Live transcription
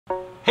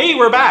Hey,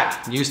 we're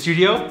back! New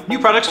studio, new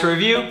products to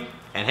review,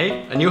 and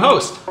hey, a new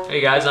host. Hey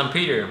guys, I'm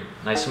Peter.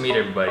 Nice to meet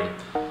everybody.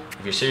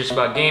 If you're serious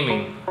about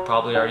gaming, you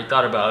probably already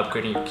thought about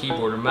upgrading your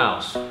keyboard or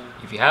mouse.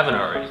 If you haven't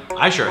already.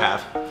 I sure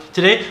have.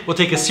 Today, we'll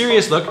take a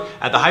serious look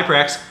at the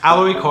HyperX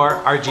Alloy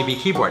Core RGB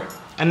keyboard.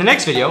 And the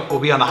next video will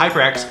be on the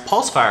HyperX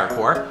Pulsefire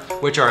Core,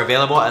 which are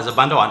available as a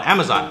bundle on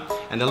Amazon,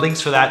 and the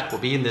links for that will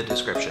be in the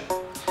description.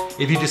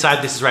 If you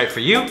decide this is right for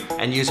you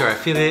and use our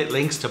affiliate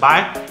links to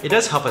buy, it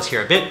does help us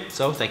here a bit,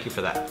 so thank you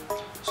for that.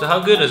 So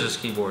how good is this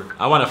keyboard?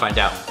 I want to find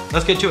out.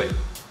 Let's get to it.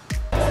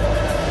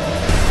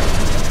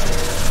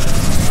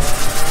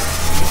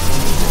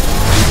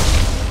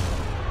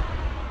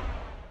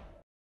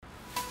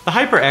 The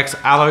HyperX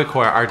Alloy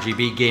Core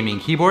RGB gaming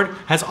keyboard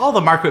has all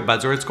the market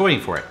buzzwords going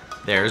for it.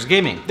 There's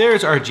gaming,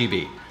 there's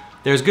RGB.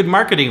 There's good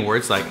marketing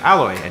words like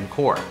alloy and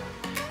core.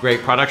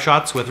 Great product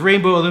shots with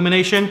rainbow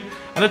illumination,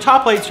 and a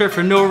top light strip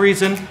for no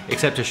reason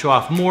except to show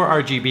off more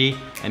RGB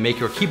and make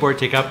your keyboard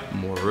take up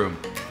more room.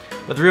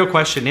 But the real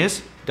question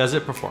is, does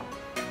it perform?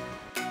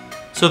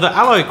 So the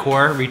Alloy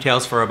Core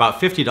retails for about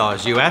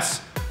 $50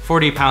 US,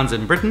 £40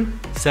 in Britain,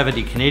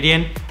 70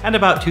 Canadian, and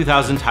about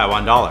 2,000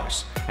 Taiwan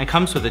dollars, and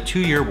comes with a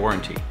 2-year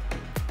warranty.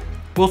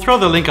 We'll throw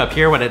the link up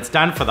here when it's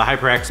done for the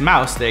HyperX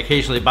mouse they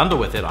occasionally bundle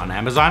with it on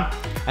Amazon,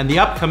 and the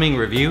upcoming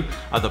review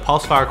of the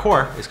Pulsefire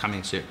Core is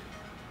coming soon.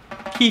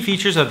 Key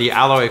features of the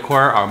Alloy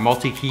Core are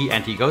multi-key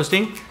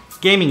anti-ghosting,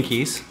 gaming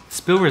keys,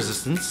 spill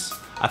resistance,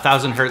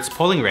 1000 Hz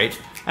polling rate,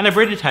 and a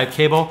braided type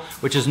cable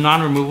which is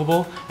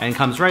non-removable and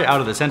comes right out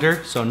of the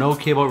center, so no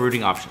cable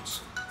routing options.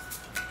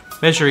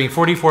 Measuring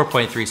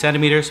 44.3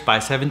 centimeters by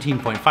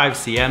 17.5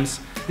 cms,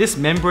 this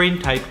membrane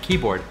type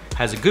keyboard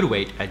has a good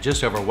weight at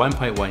just over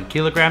 1.1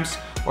 kilograms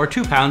or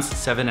 2 pounds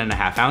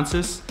 7.5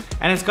 ounces,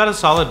 and it's got a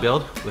solid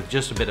build with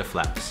just a bit of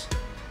flex.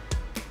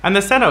 And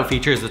the standout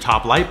feature is the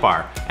top light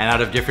bar, and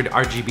out of different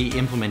RGB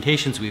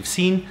implementations we've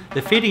seen,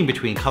 the fading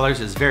between colors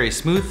is very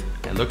smooth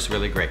and looks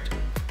really great.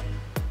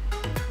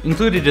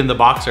 Included in the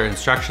box are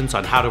instructions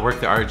on how to work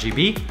the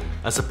RGB,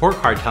 a support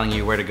card telling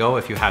you where to go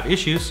if you have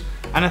issues,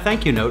 and a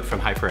thank you note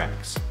from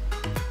HyperX.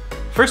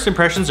 First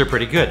impressions are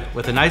pretty good,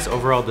 with a nice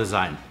overall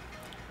design.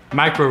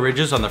 Micro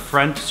ridges on the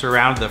front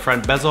surround the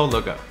front bezel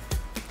logo.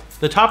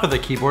 The top of the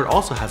keyboard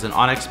also has an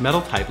onyx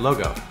metal type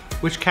logo,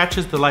 which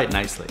catches the light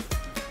nicely.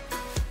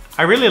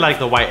 I really like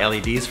the white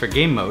LEDs for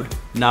game mode,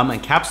 num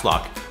and caps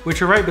lock,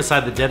 which are right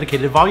beside the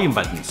dedicated volume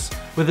buttons,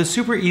 with a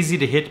super easy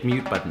to hit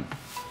mute button.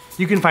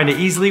 You can find it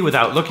easily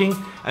without looking,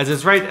 as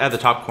it's right at the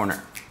top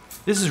corner.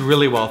 This is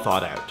really well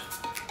thought out.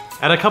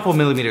 At a couple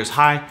millimeters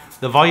high,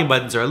 the volume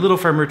buttons are a little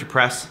firmer to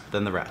press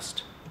than the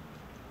rest.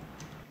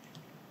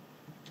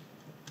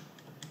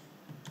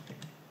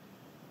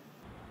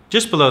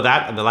 Just below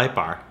that on the light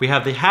bar, we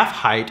have the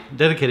half-height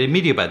dedicated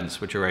media buttons,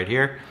 which are right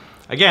here.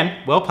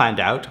 Again, well planned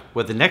out,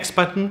 with the next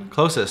button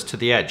closest to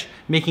the edge,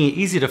 making it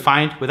easy to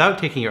find without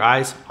taking your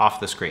eyes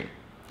off the screen.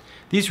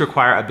 These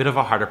require a bit of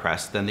a harder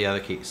press than the other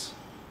keys.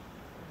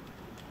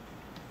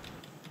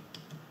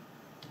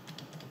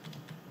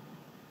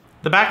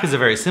 The back is a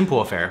very simple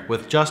affair,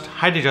 with just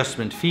height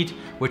adjustment feet,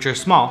 which are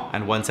small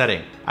and one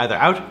setting, either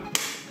out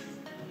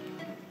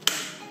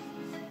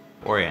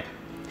or in.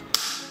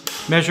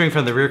 Measuring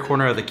from the rear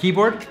corner of the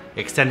keyboard,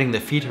 extending the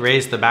feet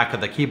raise the back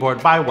of the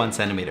keyboard by 1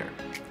 centimeter.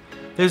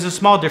 There's a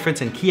small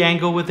difference in key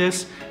angle with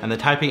this, and the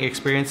typing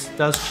experience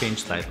does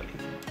change slightly.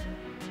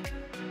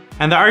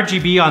 And the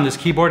RGB on this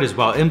keyboard is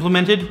well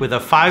implemented with a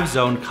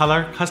 5-zone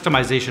color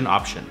customization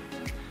option.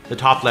 The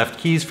top left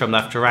keys from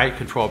left to right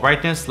control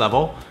brightness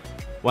level,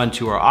 1,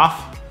 2 are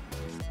off.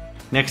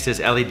 Next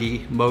is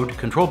LED mode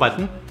control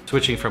button,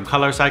 switching from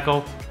color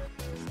cycle,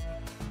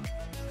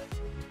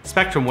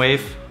 spectrum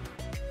wave,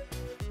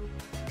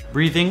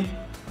 breathing,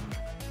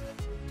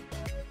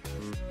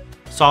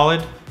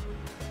 solid,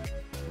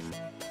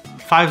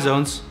 5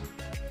 zones,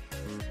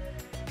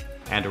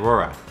 and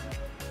Aurora.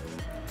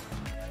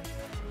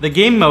 The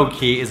game mode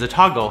key is a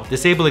toggle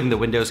disabling the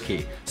Windows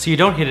key, so you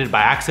don't hit it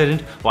by accident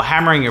while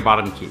hammering your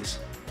bottom keys.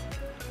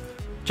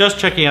 Just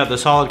checking out the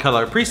solid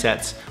color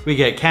presets, we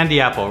get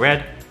Candy Apple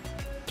Red,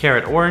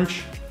 Carrot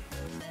Orange,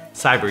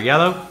 Cyber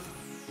Yellow,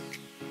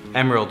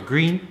 Emerald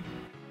Green,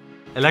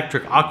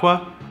 Electric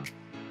Aqua,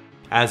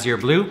 Azure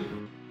Blue,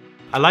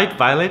 a Light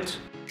Violet,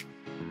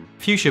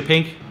 Fuchsia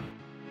Pink,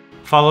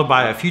 followed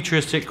by a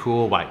futuristic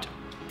cool white.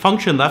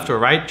 Function left or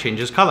right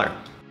changes color.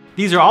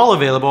 These are all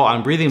available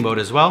on breathing mode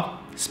as well.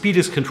 Speed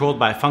is controlled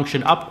by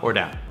function up or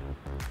down.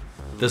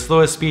 The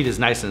slowest speed is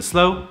nice and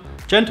slow,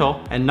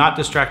 gentle, and not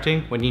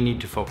distracting when you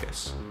need to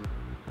focus.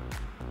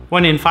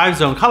 When in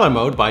 5-zone color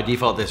mode, by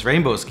default this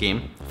rainbow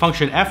scheme,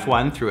 function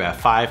F1 through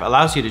F5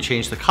 allows you to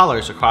change the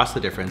colors across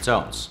the different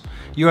zones.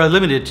 You are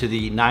limited to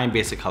the 9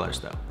 basic colors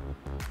though.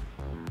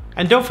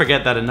 And don't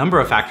forget that a number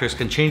of factors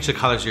can change the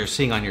colors you're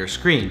seeing on your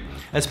screen,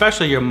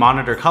 especially your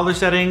monitor color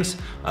settings,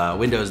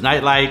 Windows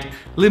nightlight,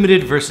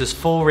 limited versus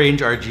full range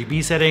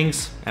RGB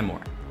settings, and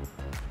more.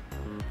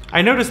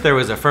 I noticed there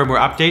was a firmware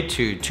update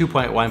to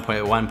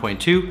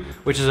 2.1.1.2,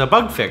 which is a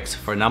bug fix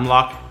for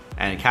numlock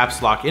and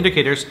caps lock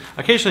indicators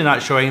occasionally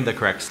not showing the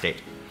correct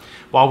state.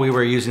 While we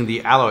were using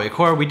the Alloy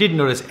Core, we didn't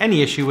notice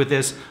any issue with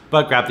this,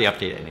 but grabbed the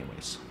update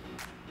anyways.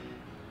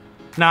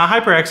 Now,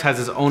 HyperX has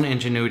its own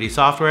Ingenuity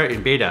software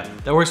in beta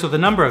that works with a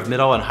number of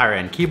middle and higher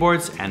end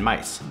keyboards and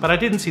mice, but I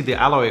didn't see the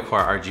Alloy Core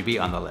RGB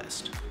on the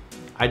list.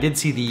 I did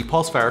see the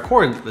Pulsefire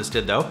Core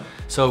listed though,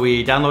 so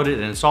we downloaded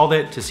and installed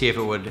it to see if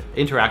it would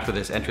interact with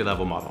this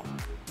entry-level model.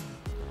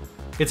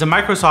 It's a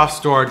Microsoft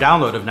Store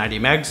download of 90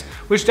 megs,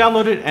 which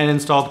downloaded and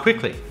installed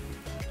quickly.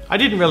 I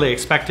didn't really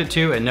expect it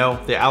to, and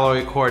no, the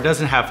Alloy Core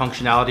doesn't have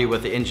functionality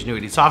with the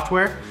Ingenuity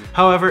software.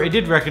 However, it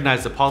did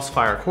recognize the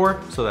Pulsefire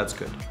Core, so that's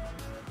good.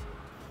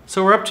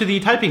 So we're up to the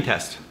typing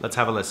test. Let's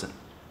have a listen.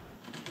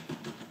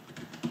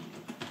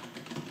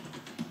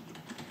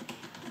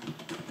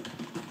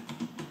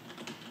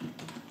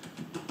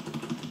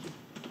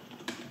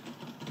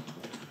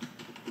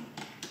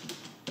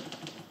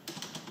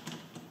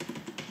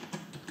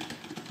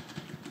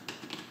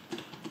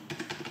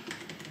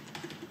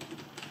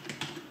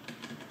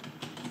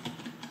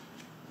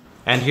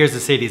 And here's the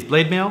Sadie's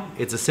Blade Mail.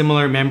 It's a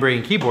similar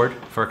membrane keyboard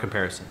for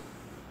comparison.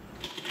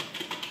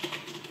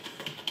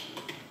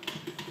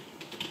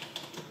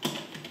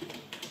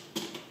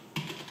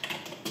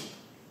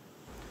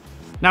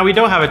 Now we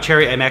don't have a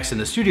Cherry MX in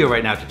the studio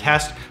right now to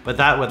test, but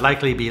that would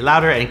likely be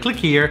louder and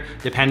clickier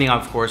depending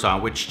of course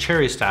on which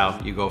Cherry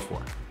style you go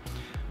for.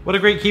 What a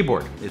great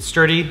keyboard. It's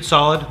sturdy,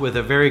 solid, with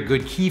a very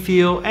good key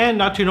feel and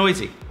not too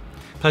noisy.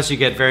 Plus you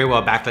get very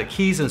well backlit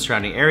keys in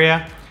surrounding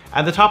area,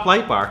 and the top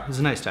light bar is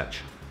a nice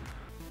touch.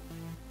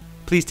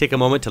 Please take a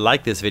moment to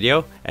like this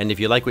video, and if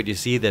you like what you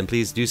see then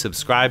please do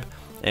subscribe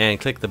and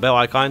click the bell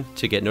icon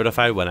to get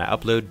notified when I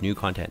upload new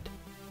content.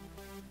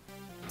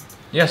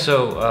 Yeah,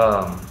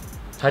 so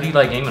how do you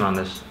like gaming on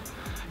this?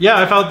 Yeah,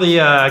 I felt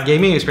the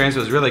gaming experience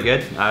was really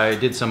good. I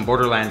did some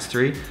Borderlands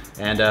 3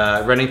 and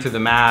running through the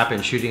map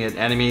and shooting at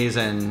enemies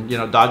and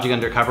dodging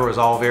under cover was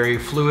all very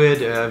fluid,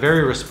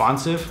 very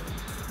responsive.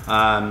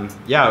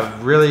 Yeah,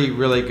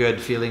 really good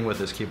feeling with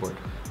this keyboard.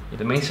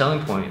 The main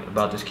selling point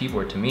about this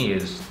keyboard to me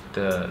is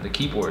the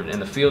keyboard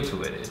and the feel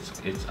to it.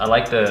 I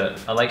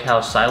like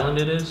how silent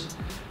it is.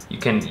 You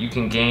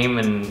can game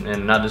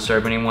and not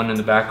disturb anyone in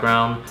the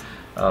background.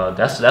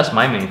 That's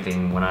my main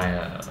thing when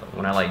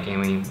I like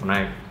gaming, when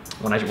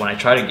I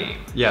try to game.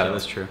 Yeah, so.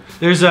 That's true.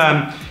 There's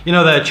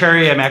the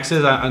Cherry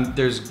MXs.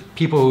 There's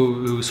people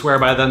who swear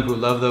by them, who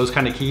love those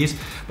kind of keys,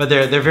 but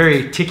they're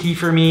very ticky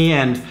for me.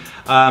 And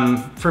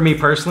for me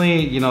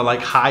personally,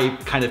 like high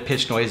kind of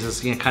pitch noises,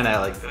 kind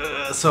of like.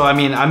 So I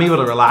mean, I'm able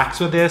to relax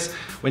with this.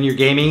 When you're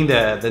gaming,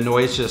 the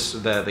noise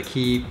just the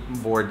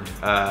keyboard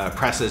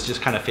presses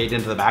just kind of fade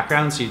into the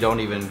background, so you don't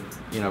even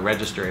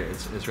register it.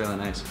 It's really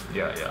nice.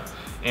 Yeah.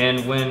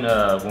 And when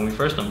we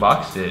first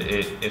unboxed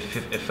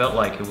it felt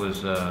like it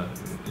was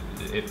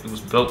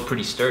built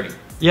pretty sturdy.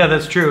 Yeah,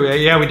 that's true.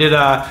 Yeah, we did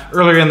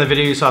earlier in the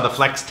video. You saw the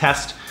flex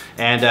test,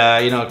 and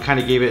kind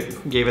of gave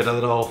it a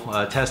little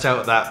test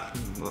out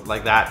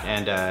like that,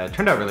 and it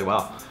turned out really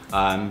well.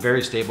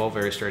 Very stable,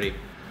 very sturdy.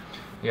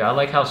 Yeah, I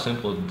like how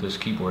simple this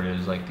keyboard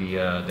is. Like the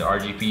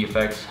RGB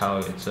effects, how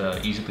it's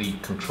easily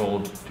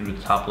controlled through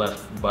the top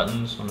left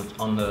buttons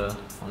on the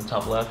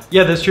top left.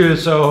 Yeah, that's true.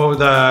 So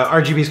the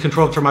RGB is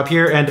controlled from up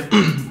here, and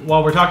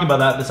while we're talking about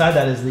that, beside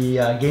that is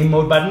the game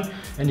mode button.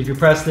 And if you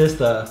press this,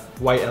 the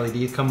white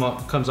LED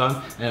comes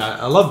on, and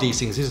I love these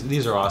things.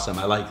 These are awesome.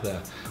 I like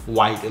the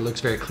white. It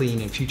looks very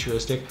clean and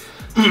futuristic.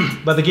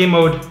 But the game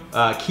mode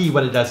key,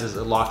 what it does is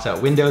it locks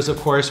out Windows, of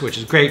course, which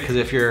is great because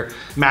if you're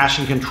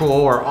mashing Control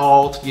or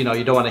Alt, you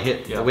don't want to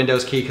hit the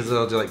Windows key because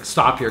it'll like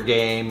stop your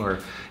game, or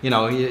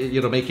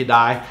it'll make you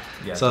die.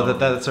 Yeah, so totally.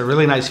 That's a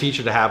really nice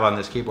feature to have on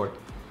this keyboard.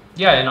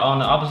 Yeah, and on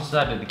the opposite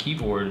side of the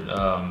keyboard,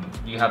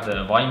 you have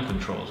the volume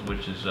controls,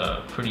 which is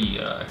pretty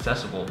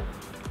accessible.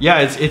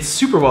 Yeah, it's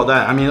super well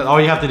done. I mean, all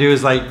you have to do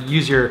is like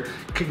use your,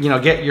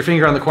 get your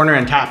finger on the corner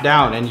and tap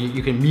down, and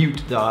you can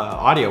mute the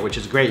audio, which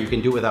is great. You can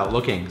do it without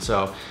looking.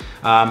 So,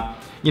 a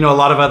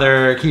lot of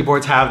other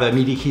keyboards have the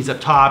MIDI keys up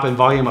top and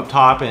volume up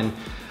top, and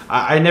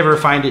I never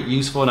find it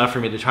useful enough for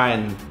me to try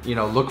and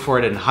look for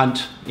it and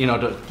hunt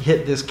to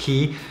hit this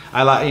key.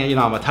 I like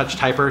I'm a touch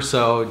typer,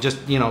 so just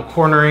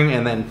cornering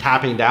and then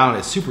tapping down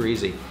is super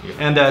easy. Yeah.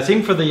 And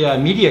same for the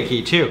media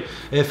key too.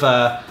 If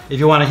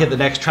you want to hit the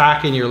next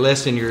track in your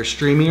list and you're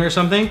streaming or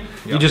something,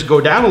 you just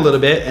go down a little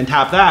bit and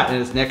tap that,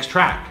 and it's next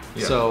track.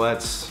 Yeah. So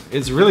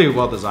it's really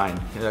well designed.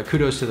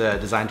 Kudos to the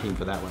design team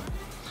for that one.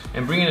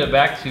 And bringing it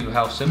back to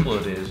how simple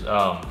it is.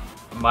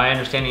 My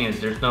understanding is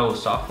there's no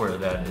software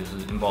that is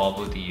involved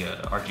with the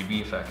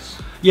RGB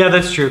effects. Yeah,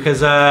 that's true,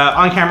 because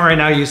on camera right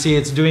now you see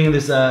it's doing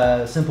this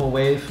simple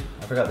wave.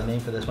 I forgot the name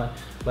for this one,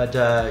 but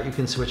you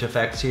can switch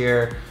effects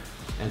here.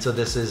 And so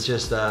this is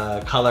just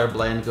a color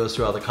blend, goes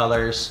through all the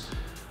colors.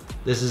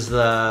 This is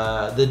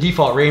the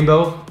default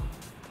rainbow.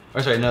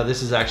 Or sorry, no,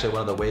 this is actually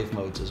one of the wave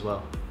modes as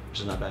well,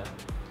 which is not bad.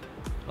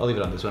 I'll leave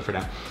it on this one for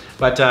now.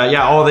 But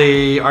yeah, all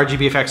the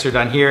RGB effects are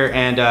done here,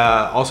 and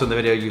also in the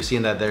video you've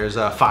seen that there's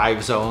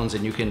 5 zones,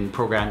 and you can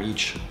program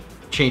each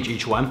change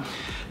each one.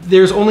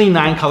 There's only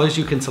 9 colors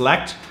you can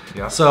select.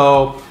 Yeah.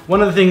 So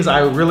one of the things I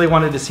really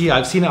wanted to see,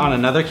 I've seen it on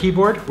another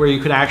keyboard where you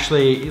could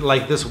actually,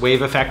 like this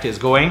wave effect is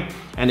going,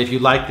 and if you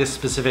like this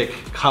specific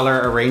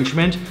color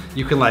arrangement,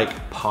 you can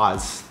like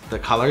pause the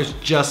colors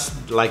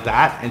just like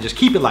that and just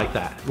keep it like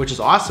that, which is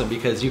awesome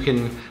because you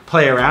can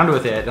play around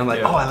with it and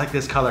like, oh, I like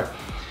this color.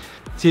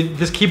 See,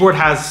 this keyboard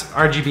has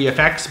RGB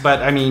effects,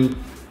 but I mean,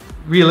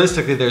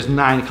 realistically, there's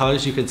 9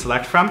 colors you can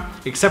select from,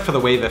 except for the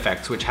wave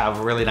effects, which have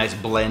a really nice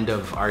blend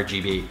of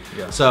RGB.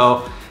 Yeah.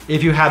 So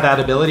if you had that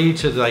ability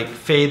to like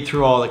fade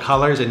through all the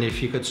colors, and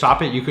if you could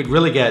stop it, you could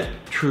really get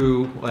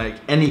true like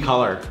any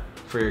color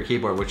for your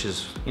keyboard, which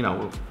is, you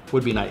know,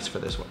 would be nice for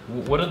this one.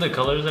 What are the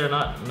colors that are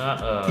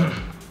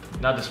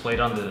not displayed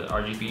on the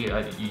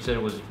RGB? You said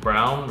it was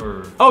brown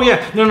or? Oh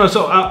yeah, no.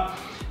 So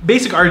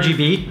basic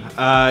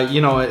RGB,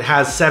 you know, it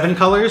has 7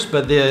 colors,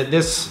 but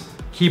this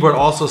keyboard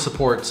also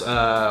supports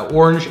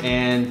orange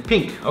and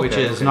pink, which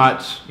is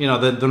not, you know,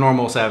 the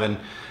normal 7.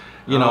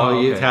 You know,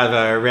 you have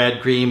a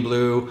red, green,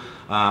 blue,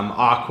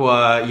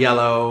 aqua,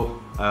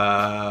 yellow,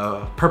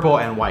 purple,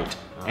 and white.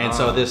 And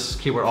so this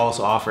keyboard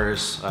also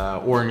offers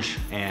orange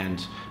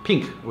and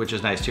pink, which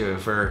is nice too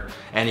for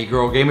any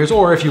girl gamers,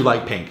 or if you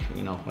like pink,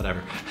 you know,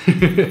 whatever.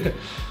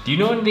 Do you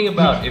know anything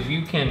about if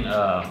we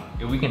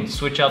can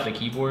switch out the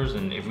keyboards,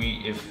 and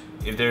if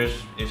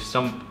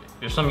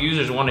some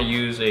users want to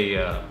use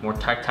a more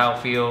tactile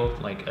feel,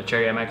 like a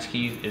Cherry MX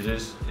key, is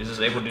this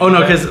able to do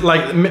no, because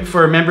like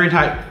for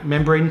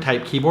membrane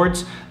type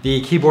keyboards,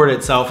 the keyboard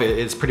itself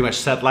is pretty much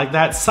set like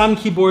that. Some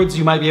keyboards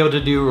you might be able to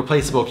do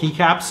replaceable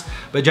keycaps,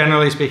 but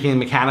generally speaking,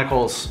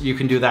 mechanicals you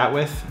can do that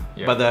with.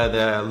 Yeah. But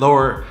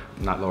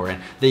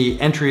the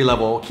entry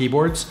level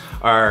keyboards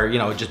are, you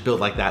know, just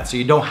built like that, so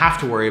you don't have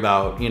to worry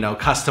about, you know,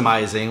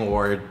 customizing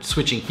or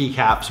switching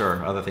keycaps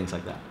or other things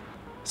like that.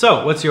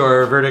 So, what's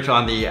your verdict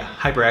on the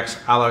HyperX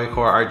Alloy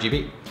Core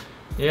RGB?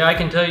 Yeah, I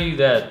can tell you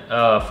that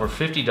for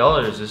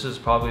 $50, this is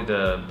probably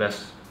the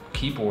best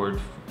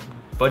keyboard,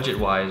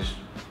 budget-wise.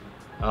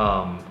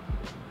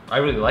 I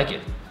really like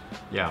it.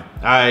 Yeah,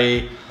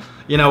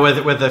 you know,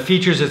 with the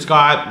features it's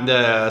got,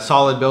 the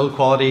solid build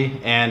quality,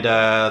 and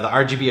the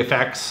RGB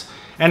effects,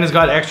 and it's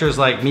got extras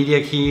like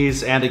media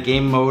keys and a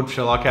game mode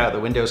to lock out the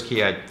Windows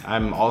key.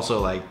 I'm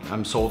also like,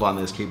 I'm sold on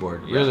this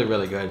keyboard. Yeah. Really,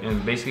 really good.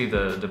 And basically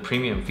the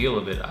premium feel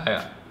of it.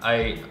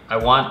 I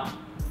want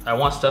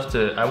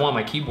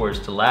my keyboards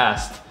to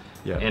last,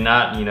 and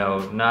not, you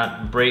know,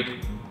 not break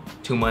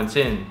 2 months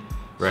in.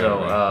 Right,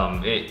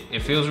 so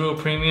it feels real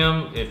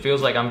premium. It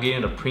feels like I'm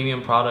getting a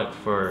premium product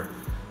for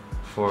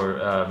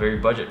a very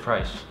budget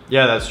price.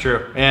 Yeah, that's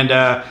true. And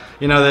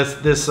you know,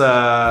 this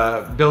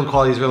build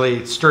quality is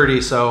really sturdy,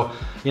 so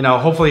you know,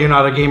 hopefully you're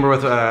not a gamer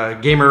with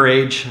gamer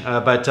rage,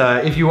 but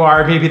if you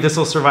are, maybe this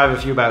will survive a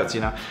few bouts, you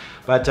know.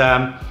 But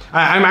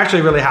I'm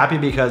actually really happy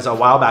because a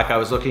while back I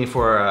was looking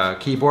for a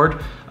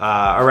keyboard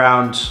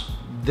around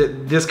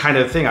this kind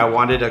of thing. I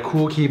wanted a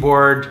cool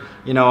keyboard,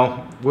 you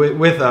know,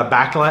 with a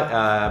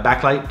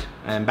backlight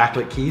and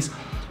backlit keys,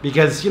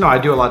 because, you know, I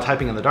do a lot of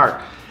typing in the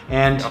dark.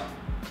 And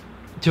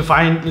to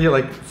find, you know,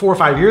 like 4 or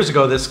 5 years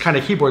ago, this kind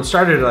of keyboard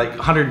started at like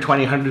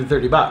 120,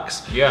 130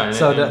 bucks. Yeah, and,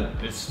 so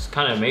and it's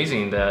kind of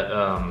amazing that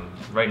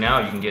right now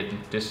you can get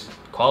this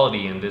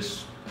quality and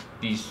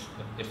these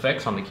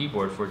effects on the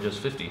keyboard for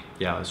just $50.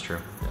 Yeah, that's true.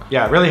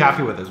 Yeah, really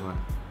happy with this one.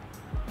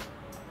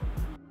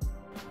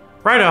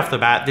 Right off the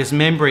bat, this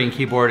membrane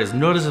keyboard is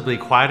noticeably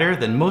quieter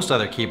than most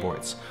other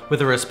keyboards,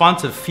 with a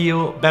responsive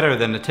feel better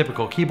than a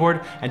typical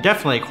keyboard, and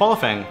definitely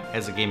qualifying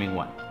as a gaming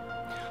one.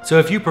 So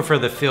if you prefer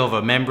the feel of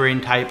a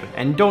membrane type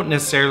and don't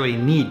necessarily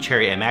need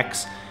Cherry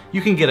MX,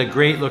 you can get a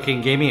great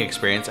looking gaming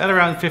experience at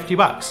around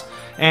 $50,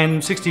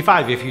 and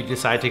 $65 if you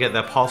decide to get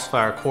the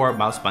Pulsefire Core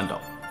mouse bundle.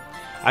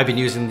 I've been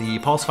using the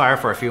Pulsefire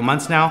for a few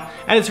months now,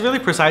 and it's really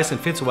precise and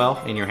fits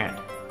well in your hand.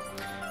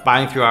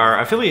 Buying through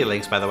our affiliate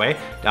links, by the way,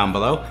 down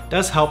below,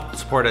 does help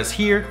support us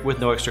here with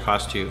no extra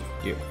cost to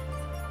you.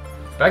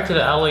 Back to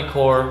the Alloy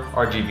Core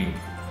RGB.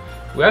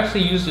 We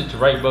actually used it to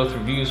write both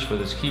reviews for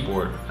this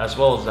keyboard, as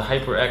well as the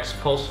HyperX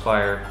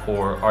Pulsefire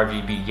Core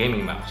RGB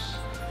gaming mouse.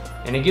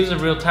 And it gives a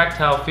real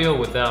tactile feel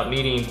without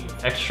needing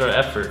extra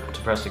effort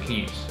to press the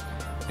keys.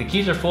 The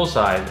keys are full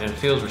size and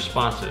feels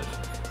responsive,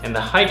 and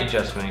the height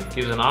adjustment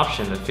gives an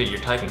option to fit your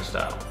typing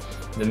style.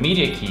 The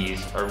media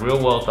keys are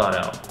real well thought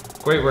out.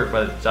 Great work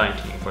by the design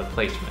team for the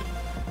placement,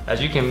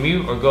 as you can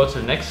mute or go to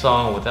the next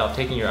song without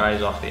taking your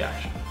eyes off the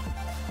action.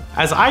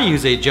 As I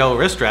use a gel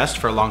wrist rest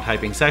for long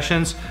typing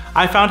sessions,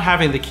 I found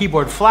having the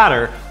keyboard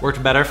flatter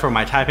worked better for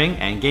my typing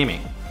and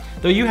gaming,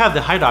 though you have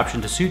the height option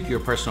to suit your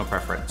personal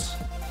preference.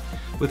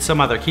 With some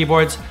other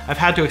keyboards, I've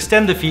had to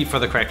extend the feet for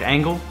the correct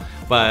angle,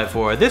 but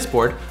for this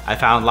board, I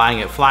found lying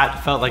it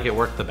flat felt like it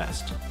worked the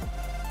best.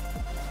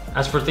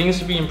 As for things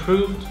to be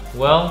improved,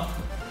 well,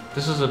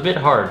 this is a bit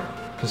hard,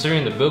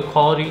 considering the build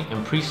quality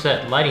and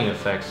preset lighting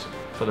effects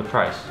for the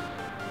price.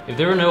 If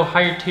there were no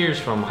higher tiers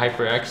from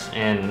HyperX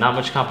and not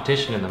much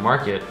competition in the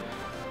market,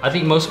 I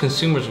think most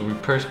consumers would be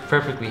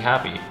perfectly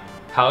happy.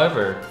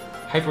 However,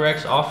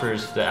 HyperX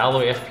offers the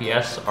Alloy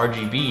FPS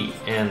RGB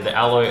and the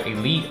Alloy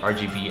Elite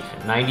RGB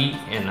at $90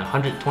 and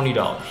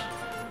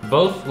 $120,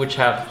 both which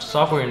have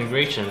software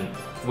integration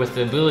with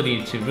the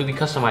ability to really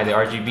customize the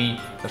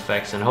RGB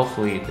effects and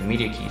hopefully the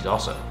media keys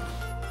also.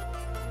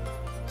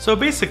 So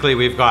basically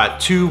we've got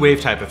 2 wave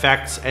type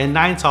effects and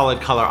 9 solid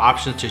color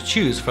options to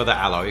choose for the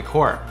Alloy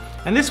Core.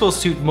 And this will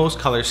suit most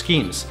color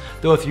schemes,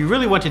 though if you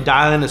really want to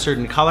dial in a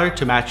certain color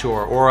to match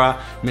your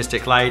Aura,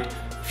 Mystic Light,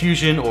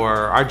 Fusion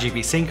or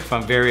RGB Sync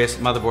from various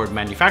motherboard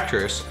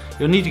manufacturers,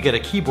 you'll need to get a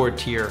keyboard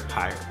tier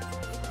higher.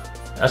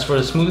 As for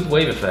the smooth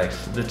wave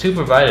effects, the 2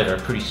 provided are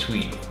pretty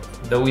sweet,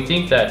 though we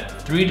think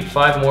that 3 to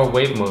 5 more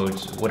wave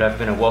modes would have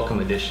been a welcome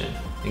addition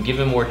and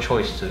given more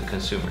choice to the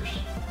consumers.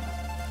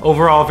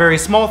 Overall, a very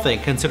small thing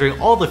considering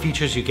all the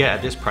features you get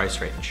at this price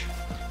range.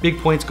 Big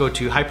points go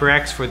to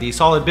HyperX for the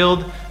solid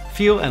build,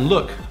 feel and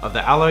look of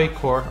the Alloy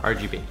Core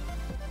RGB.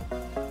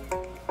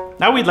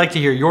 Now we'd like to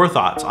hear your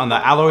thoughts on the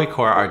Alloy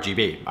Core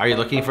RGB. Are you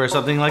looking for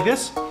something like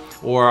this?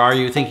 Or are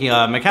you thinking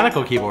of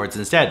mechanical keyboards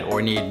instead,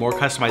 or need more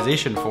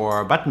customization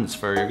for buttons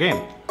for your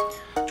game?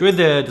 Join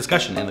the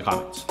discussion in the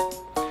comments.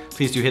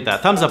 Please do hit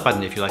that thumbs up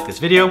button if you like this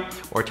video,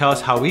 or tell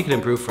us how we can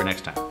improve for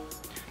next time.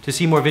 To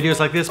see more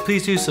videos like this,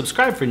 please do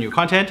subscribe for new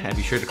content and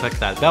be sure to click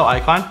that bell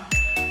icon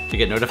to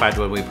get notified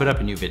when we put up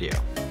a new video.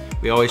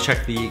 We always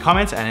check the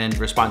comments and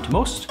respond to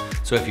most,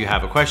 so if you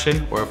have a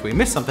question or if we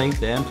missed something,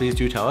 then please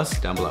do tell us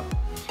down below.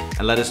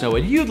 And let us know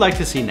what you'd like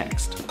to see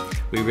next.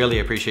 We really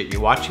appreciate you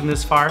watching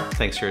this far.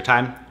 Thanks for your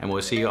time, and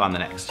we'll see you on the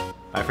next.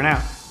 Bye for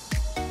now.